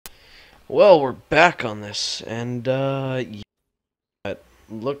Well, we're back on this, and yeah, it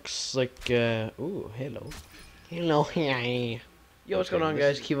looks like ooh, hello, hello, hi. Yo, what's going on,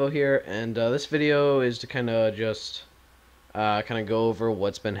 guys? Kivo here, and this video is to kind of just go over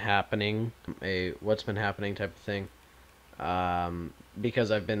what's been happening, a what's been happening type of thing.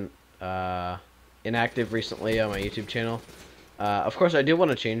 Because I've been inactive recently on my YouTube channel. Of course, I do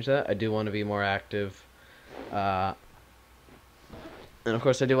want to change that. I do want to be more active. And of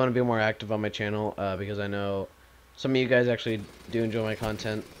course, I do want to be more active on my channel because I know some of you guys actually do enjoy my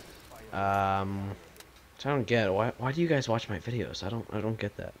content. So I don't get it. Why do you guys watch my videos? I don't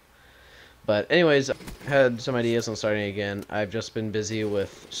get that. But anyways, I had some ideas on starting again. I've just been busy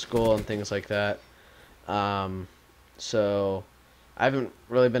with school and things like that. So I haven't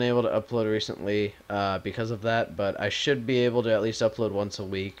really been able to upload recently because of that, but I should be able to at least upload once a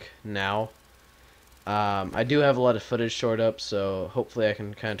week now. I do have a lot of footage stored up, so hopefully I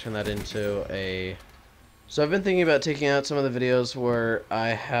can kind of turn that into a... So I've been thinking about taking out some of the videos where I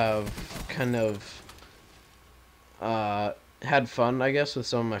have kind of had fun, I guess, with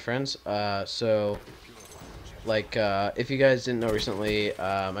some of my friends. If you guys didn't know recently,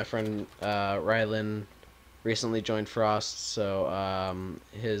 my friend Rylan recently joined Frost, so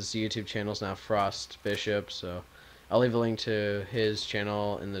his YouTube channel is now Frost Bishop, so I'll leave a link to his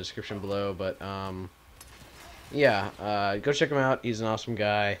channel in the description below, but yeah, go check him out. He's an awesome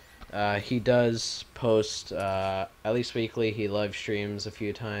guy. He does post at least weekly. He live streams a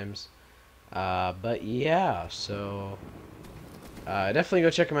few times. But yeah, so definitely go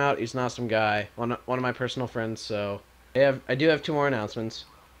check him out. He's an awesome guy. One of my personal friends. So I do have two more announcements.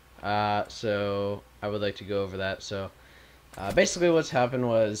 So I would like to go over that. So basically, what's happened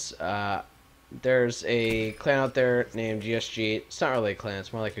was there's a clan out there named GSG. It's not really a clan.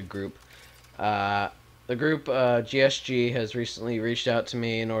 It's more like a group. The group GSG has recently reached out to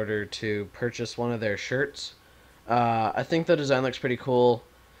me in order to purchase one of their shirts. I think the design looks pretty cool.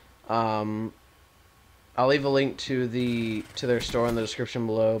 I'll leave a link to their store in the description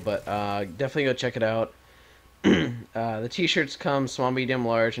below, but definitely go check it out. The t-shirts come small, medium,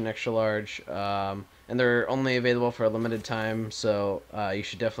 large, and extra large, and they're only available for a limited time, so you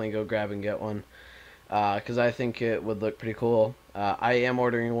should definitely go grab and get one, because I think it would look pretty cool. I am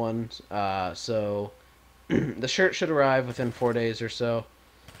ordering one, so the shirt should arrive within 4 days or so,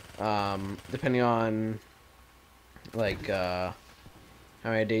 depending on how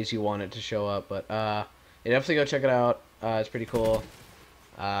many days you want it to show up. But yeah, definitely go check it out. It's pretty cool.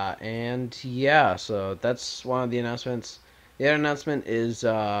 And yeah, so that's one of the announcements. The other announcement is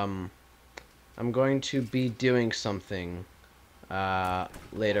I'm going to be doing something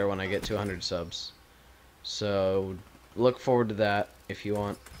later when I get to 100 subs. So look forward to that if you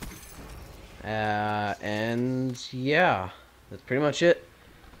want. And yeah, that's pretty much it.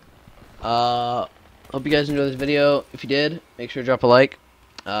 Hope you guys enjoyed this video. If you did, make sure to drop a like.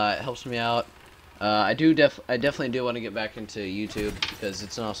 It helps me out. I definitely do want to get back into YouTube because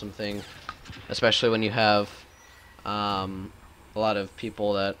it's an awesome thing, especially when you have a lot of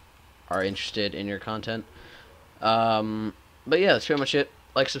people that are interested in your content. But yeah, that's pretty much it.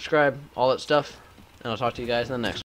 Like, subscribe, all that stuff, and I'll talk to you guys in the next one.